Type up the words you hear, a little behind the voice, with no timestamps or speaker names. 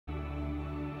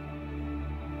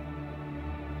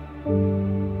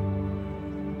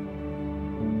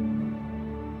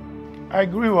I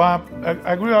grew up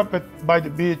by the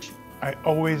beach. I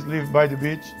always lived by the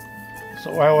beach.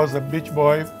 So I was a beach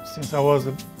boy since I was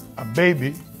a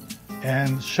baby.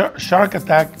 And shark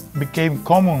attack became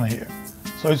common here.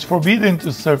 So it's forbidden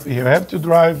to surf here. I have to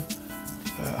drive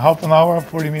half an hour,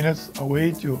 40 minutes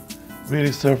away to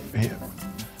really surf here.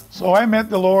 So I met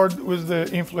the Lord with the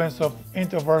influence of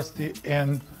InterVarsity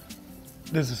and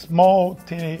this small,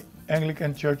 teeny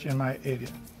Anglican church in my area.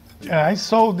 And I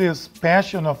saw this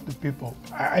passion of the people.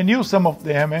 I knew some of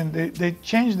them and they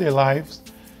changed their lives.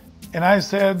 And I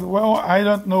said, well, I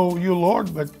don't know you,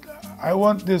 Lord, but I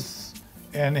want this.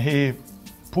 And he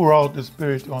poured out the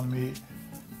Spirit on me.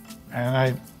 And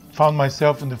I found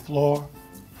myself on the floor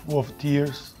full of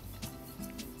tears.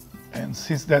 And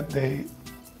since that day,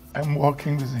 I'm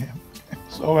walking with him.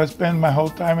 So I spent my whole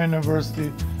time in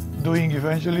university doing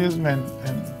evangelism and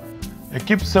I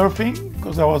keep surfing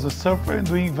because I was a surfer and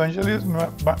doing evangelism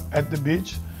at the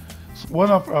beach. So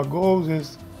one of our goals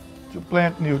is to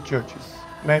plant new churches,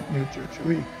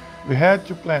 We had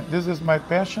to plant. This is my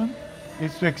passion.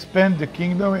 It's to expand the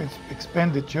kingdom,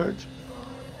 expand the church.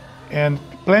 And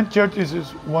plant churches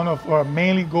is one of our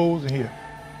mainly goals here.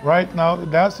 Right now, the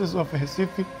Diocese of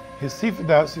Recife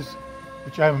Diocese,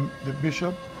 which I'm the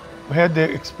bishop, we had the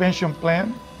expansion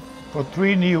plan for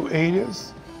 3 new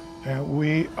areas.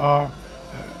 We are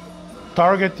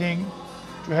targeting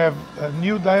to have a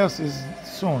new diocese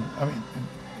soon. I mean, in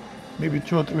maybe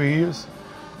 2 or 3 years,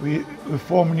 we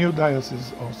form new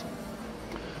dioceses also.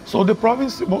 So the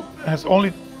province has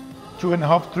only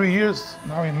 2.5, 3 years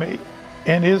now in May,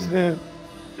 and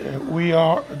we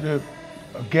are the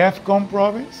Gafcon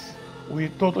province.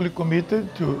 We're totally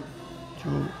committed to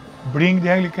bring the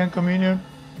Anglican Communion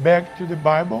back to the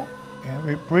Bible, and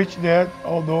we preach that,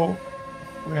 although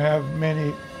we have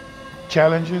many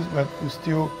challenges, but we're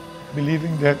still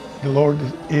believing that the Lord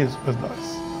is with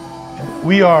us. And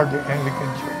we are the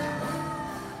Anglican Church.